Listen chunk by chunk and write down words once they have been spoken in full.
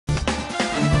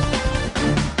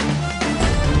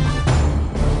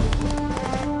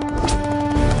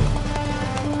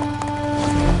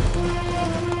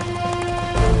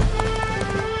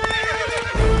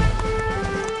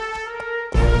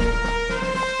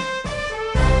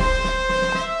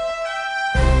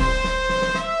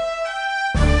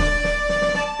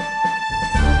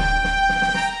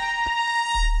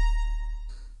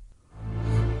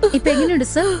എങ്ങനെയുണ്ട്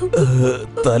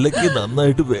സർ? തലയ്ക്ക്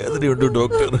നന്നായിട്ട് വേദനയുണ്ട്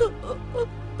ഡോക്ടർ.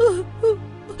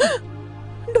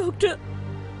 ഡോക്ടർ,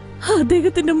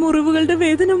 അദ്ദേഹത്തിന്റെ മുറിവുകളുടെ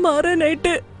വേദന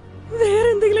മാറാനായിട്ട് വേറെ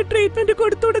എന്തെങ്കിലും ട്രീറ്റ്മെന്റ്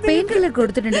കൊടുത്തോടെ? പെയിൻ കില്ലർ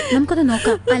കൊടുത്തിട്ടുണ്ട്, നമുക്കൊന്ന്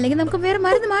നോക്കാം. അല്ലെങ്കിൽ നമുക്ക് വേറെ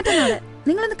മരുന്ന് മാറ്റാനാണ്.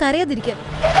 നിങ്ങളൊന്ന് കരയാതിരിക്കാം.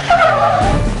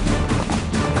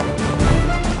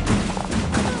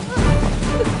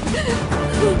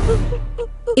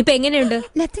 ഇപ്പൊ എങ്ങനെയുണ്ട്?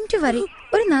 Nothing to worry.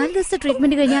 ഒരു 4 ദിവസത്തെ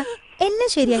ട്രീറ്റ്മെന്റ് കഴിഞ്ഞാൽ എല്ലാം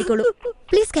ശരിയായിക്കോളൂ.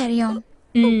 Please carry on.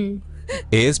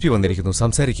 ASP വന്നിരിക്കുന്നു,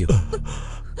 സംസാരിക്കൂ.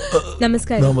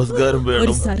 നമസ്കാരം. നമസ്കാരം.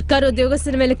 ഒരു സർക്കാർ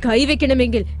ഉദ്യോഗസ്ഥന് മേലെ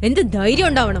കൈവെക്കണമെങ്കിൽ എന്ത് ധൈര്യം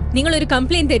ഉണ്ടാവണം? നിങ്ങൾ ഒരു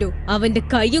കംപ്ലൈന്റ് തരൂ, അവന്റെ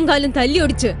കൈയും കാലും തല്ലി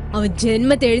ഒടിച്ച് അവൻ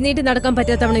ജന്മത്തെ എഴുന്നേറ്റ് നടക്കാൻ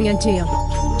പറ്റാത്തവണ്ണം ഞാൻ ചെയ്യാം.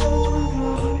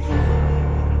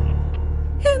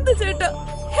 എന്താ ചേട്ടാ,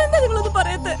 എന്താ നിങ്ങളൊന്ന്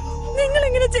പറയത്തെ? നിങ്ങൾ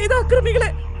ഇങ്ങനെ ചെയ്ത അക്രമികളെ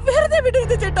വെറുതെ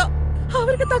വിടരുത് ചേട്ടാ.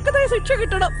 അവർക്ക് തക്കതായ ശിക്ഷ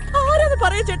കിട്ടണം. ആരാന്ന്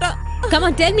പറയാ ചേട്ടാ? Come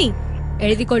on, tell me.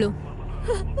 എഴുതിക്കോളൂ.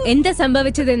 എന്താ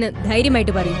സംഭവിച്ചതെന്ന്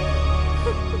ധൈര്യമായിട്ട് പറയൂ.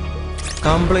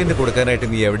 കംപ്ലൈന്റ് കൊടുക്കാനായിട്ട്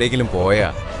നീ എവിടെയെങ്കിലും പോയാ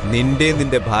നിന്റെയും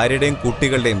നിന്റെ ഭാര്യയുടെയും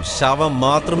കുട്ടികളുടെയും ശവം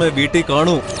മാത്രമേ വീട്ടിൽ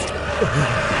കാണൂ.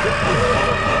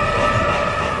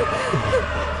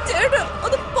 ചേട്ടാ,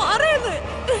 അത് പറയുന്നത്.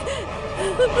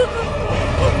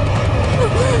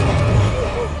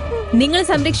 നിങ്ങളെ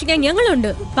സംരക്ഷിക്കാൻ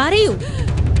ഞങ്ങളുണ്ട്. പറയൂ.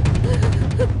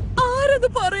 ആരത്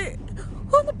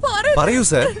പറയൂ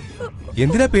സർ.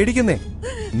 എന്തിനാ പേടിക്കുന്നേ?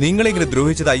 നിങ്ങളിങ്ങനെ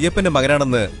ദ്രോഹിച്ചത് അയ്യപ്പന്റെ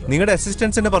മകനാണെന്ന് നിങ്ങളുടെ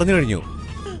അസിസ്റ്റൻസ് എന്നെ പറഞ്ഞു കഴിഞ്ഞു.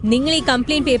 നിങ്ങൾ ഈ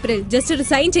കംപ്ലൈന്റ് പേപ്പറിൽ ജസ്റ്റ് ഒരു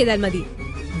സൈൻ ചെയ്താൽ മതി.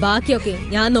 ബാക്കിയൊക്കെ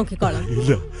ഞാൻ നോക്കിക്കോളാം.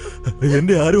 ഇല്ല,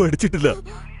 എന്നെ ആരും അടിച്ചിട്ടില്ല.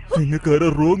 നിങ്ങൾക്ക് ആരോ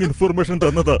റോങ് ഇൻഫർമേഷൻ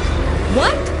തന്നതാ.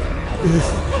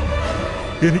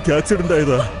 എനിക്ക് ആക്സിഡന്റ്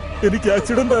ആയതാ.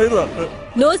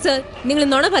 നോ സർ, നിങ്ങൾ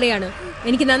നുണ പറയാണ്.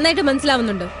 എനിക്ക് നന്നായിട്ട്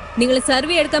മനസ്സിലാവുന്നുണ്ട്. നിങ്ങൾ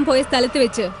സർവേ എടുക്കാൻ പോയ സ്ഥലത്ത്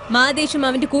വെച്ച് മാദേശും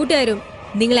അവന്റെ കൂട്ടുകാരും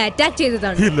നിങ്ങളെ അറ്റാക്ക്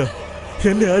ചെയ്തതാണ്. ഇല്ല,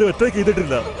 എന്നെ ആരും അറ്റാക്ക്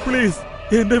ചെയ്തിട്ടില്ല. പ്ലീസ്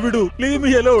എന്നെ വിടൂ. Leave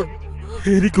me alone.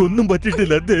 എനിക്കൊന്നും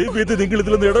പറ്റിയിട്ടില്ല. ദയവേത് നിങ്ങൾ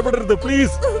ഇതിലൊന്നും ഇടപെടരുത്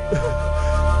പ്ലീസ്.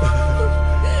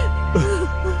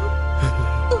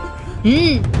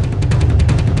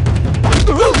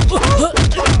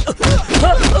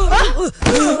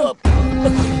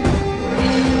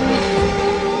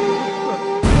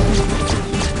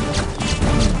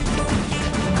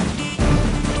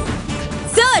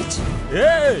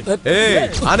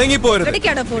 അനങ്ങിപ്പോരുത്.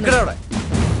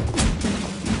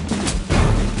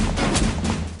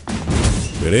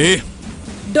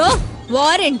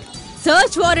 വാറന്റ്,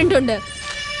 സെർച്ച് വാറന്റ് ഉണ്ട്.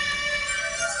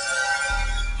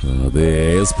 അതെ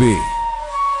ASP,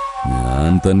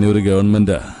 ഞാൻ തന്നെ ഒരു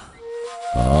ഗവൺമെന്റാ.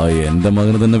 എന്റെ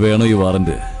മകന് തന്നെ വേണോ ഈ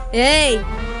വാറന്റ്? ഏയ്,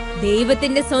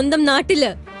 ദൈവത്തിന്റെ സ്വന്തം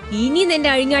നാട്ടില് ഇനി നിന്റെ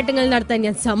അഴിഞ്ഞാട്ടങ്ങൾ നടത്താൻ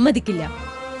ഞാൻ സമ്മതിക്കില്ല.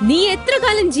 നീ എത്ര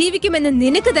കാലം ജീവിക്കുമെന്ന്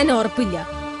നിനക്ക് തന്നെ ഉറപ്പില്ല.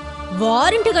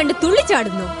 വാറന്റ് കണ്ട്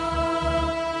തുള്ളിച്ചാടുന്നു.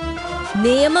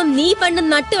 നിയമം നീ പണ്ട്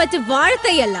നട്ടുവെച്ച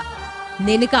വാഴത്തൈയല്ല.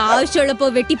 നിനക്ക് ആവശ്യമുള്ളപ്പോ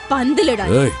വെട്ടി പന്തലിടാൻ.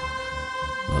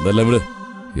 അതല്ല ഇവിടെ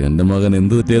എന്റെ മകൻ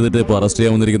എന്ത് തെറ്റ് ഇപ്പൊ അറസ്റ്റ്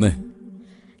ചെയ്യാൻ വന്നിരിക്കുന്നേ?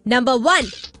 നമ്പർ 1,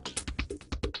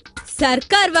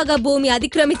 സർക്കാർ വക ഭൂമി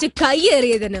അതിക്രമിച്ച്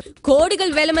കൈയേറിയതിന്, കോടികൾ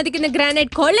വിലമതിക്കുന്ന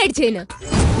ഗ്രാനൈറ്റ് കൊള്ളയടിച്ചതിന്.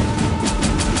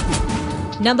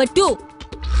 നമ്പർ 2,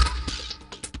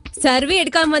 സർവേ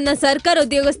എടുക്കാൻ വന്ന സർക്കാർ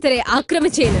ഉദ്യോഗസ്ഥരെ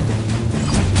ആക്രമിച്ചതിന്.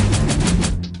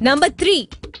 നമ്പർ 3,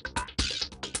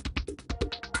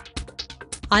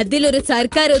 അതിലൊരു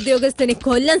സർക്കാർ ഉദ്യോഗസ്ഥനെ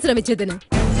കൊല്ലാൻ ശ്രമിച്ചതിന്.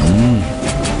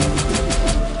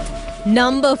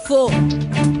 നമ്പർ 4,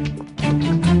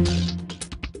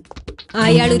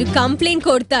 അയാൾ ഒരു കംപ്ലൈന്റ്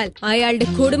കൊടുത്താൽ അയാളുടെ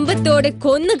കുടുംബത്തോടെ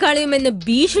കൊന്നു കളയുമെന്ന്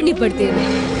ഭീഷണിപ്പെടുത്തിയത്.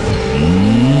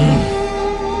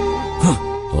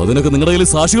 അതിനൊക്കെ നിങ്ങളുടെ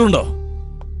കയ്യിൽ സാക്ഷികളുണ്ടോ?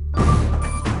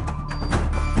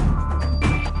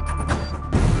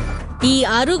 ഈ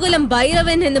അറുകുലം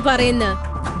ഭൈരവൻ എന്ന് പറയുന്ന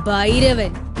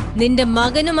ഭൈരവൻ നിന്റെ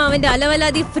മകനും അവന്റെ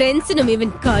അലവലാതി ഫ്രണ്ട്സിനും ഇവൻ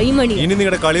കൈമണി. ഇനി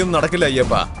നിങ്ങളുടെ കളിയൊന്നും നടക്കില്ല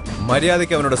അയ്യപ്പ.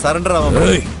 മര്യാദയ്ക്ക് അവനോട് സറണ്ടർ ആവാൻ.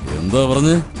 എന്താ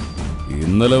പറഞ്ഞ്?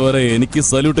 ഇന്നലെ വരെ എനിക്ക്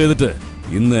സല്യൂട്ട് ചെയ്തിട്ട്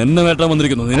ഇന്ന് എന്നെ വേട്ടാൻ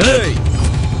വന്നിരിക്കുന്നു.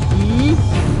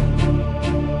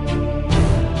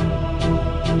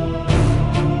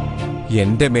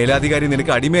 എന്റെ മേലാധികാരി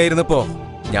നിനക്ക് അടിമയായിരുന്നപ്പോ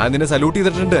ഞാൻ നിന്നെ സല്യൂട്ട്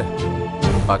ചെയ്തിട്ടുണ്ട്.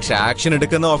 പക്ഷെ ആക്ഷൻ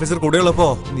എടുക്കുന്ന ഓഫീസർ കൂടെയുള്ളപ്പോ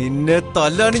നിന്നെ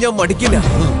തല്ലാൻ ഞാൻ മടിക്കില്ല.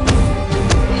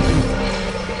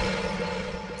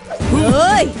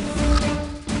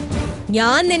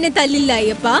 ഞാൻ നിന്നെ തല്ലില്ല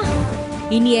അയ്യപ്പ.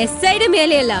 ഇനി SIയുടെ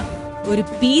മേലെയല്ല, ഒരു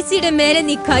PC-യുടെ മേലെ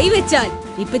നീ കൈവച്ചാൽ,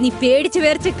 ഇപ്പൊ നീ പേടിച്ച്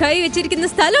വേർച്ച് കൈ വെച്ചിരിക്കുന്ന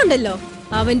സ്ഥലം ഉണ്ടല്ലോ,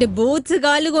 അവന്റെ ബൂട്ട്സ്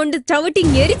കാലുകൊണ്ട് ചവിട്ടി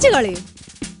ഞെരിച്ചു കളയും.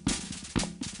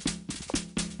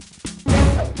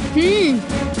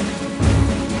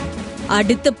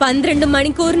 അടുത്ത 12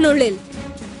 മണിക്കൂറിനുള്ളിൽ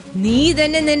നീ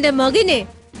തന്നെ നിന്റെ മകനെ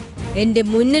എന്റെ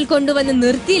മുന്നിൽ കൊണ്ടുവന്ന്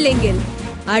നിർത്തിയില്ലെങ്കിൽ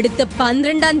അടുത്ത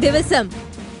 12-ാം ദിവസം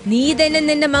നീ തന്നെ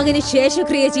നിന്റെ മകന്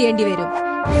ശേഷക്രിയ ചെയ്യേണ്ടി വരും.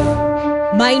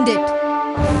 Mind it.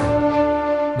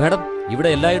 മാഡം, ഇവിടെ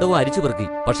എല്ലായിടവും അരിച്ചു പെറുക്കി,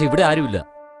 പക്ഷെ ഇവിടെ ആരുമില്ല.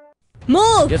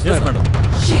 Move! Yes, madam.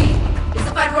 She is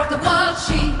the fighter of the world.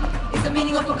 She is the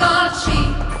meaning of a God. She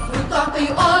will conquer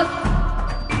you all.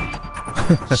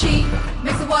 She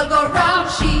makes the world go round.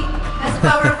 She has the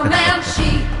power of a man. She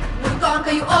will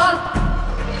conquer you all.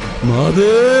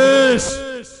 മാതേഷ്,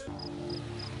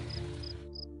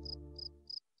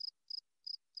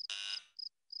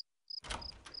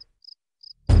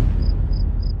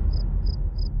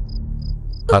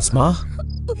 അസ്മാ,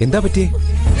 എന്താ പറ്റി?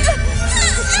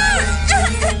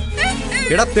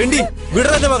 എടാ തെണ്ടി,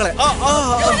 വിടറ മകളെ.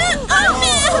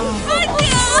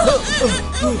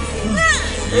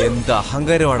 എന്ത്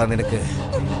അഹങ്കാരമാടാ നിനക്ക്?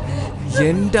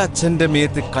 എന്റെ അച്ഛന്റെ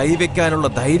മേത്ത് കൈവെക്കാനുള്ള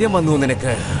ധൈര്യം വന്നു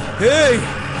നിനക്ക്?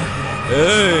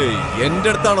 എന്റെ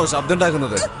അടുത്താണോ ശബ്ദം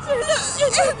ഉണ്ടാക്കുന്നത്?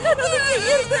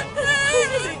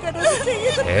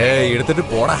 എടുത്തിട്ട്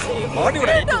പോടാ.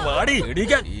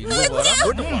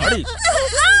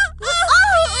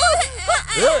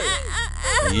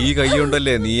 ഈ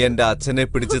കൈയുണ്ടല്ലേ നീ എന്റെ അച്ഛനെ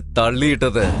പിടിച്ച്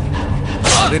തള്ളിയിട്ടത്?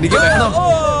 അതെനിക്ക് വേണം.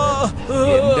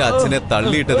 എന്റെ അച്ഛനെ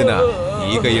തള്ളിയിട്ടതിനാ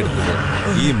ഈ കൈയെടുത്തത്.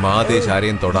 ഈ മാതേഷ്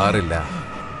ആരെയും തൊടാറില്ല.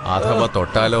 അഥവാ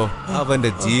തൊട്ടാലോ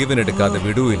അവന്റെ ജീവൻ എടുക്കാതെ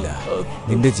വിടൂല്ല.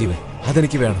 നിന്റെ ജീവൻ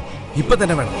അതെനിക്ക് വേണം, ഇപ്പൊ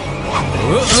തന്നെ വേണം.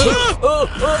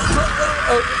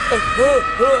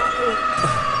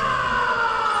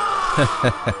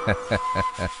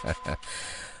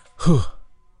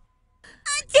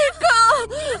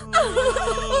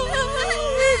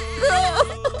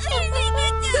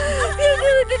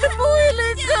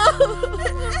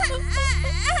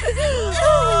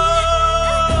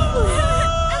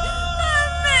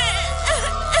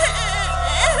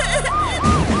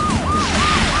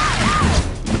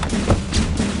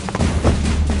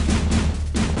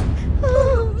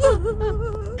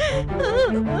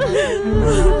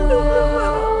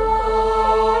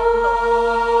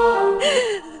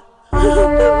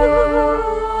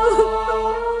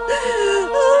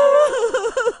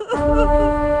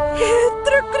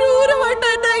 എത്ര ക്രൂരമായിട്ട്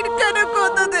എന്നെ ഇരിക്കാനൊക്കെ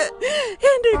വന്നത്.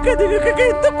 എന്റെ നിങ്ങൾക്ക്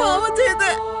എന്ത് പാവം ചെയ്ത്.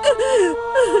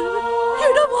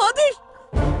 എടാ മാതേഷ്,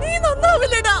 നീ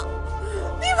നന്നാവില്ലടാ.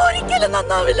 നീ ഒരിക്കലും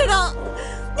നന്നാവില്ലടാ.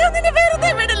 ഞാൻ നിന്നെ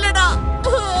വെറുതെ വിടില്ലടാ.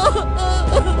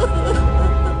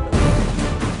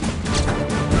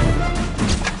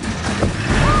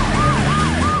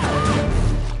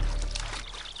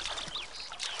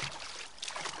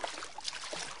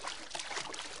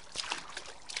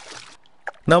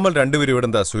 നമ്മൾ രണ്ടുപേരും ഇവിടെ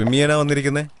എന്താ സ്വിം ചെയ്യാനാ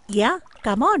വന്നിരിക്കുന്നേ?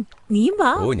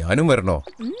 ഓ, ഞാനും വരണോ?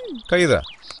 കൈതാ.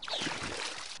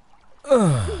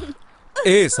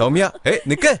 സൗമ്യ,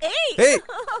 നിക്ക്.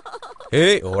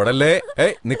 ഓടല്ലേ.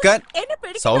 നിക്കാൻ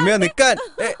സൗമ്യ, നിക്കാൻ.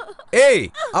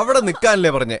 അവിടെ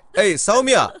നിക്കാനല്ലേ പറഞ്ഞേ?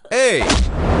 സൗമ്യ,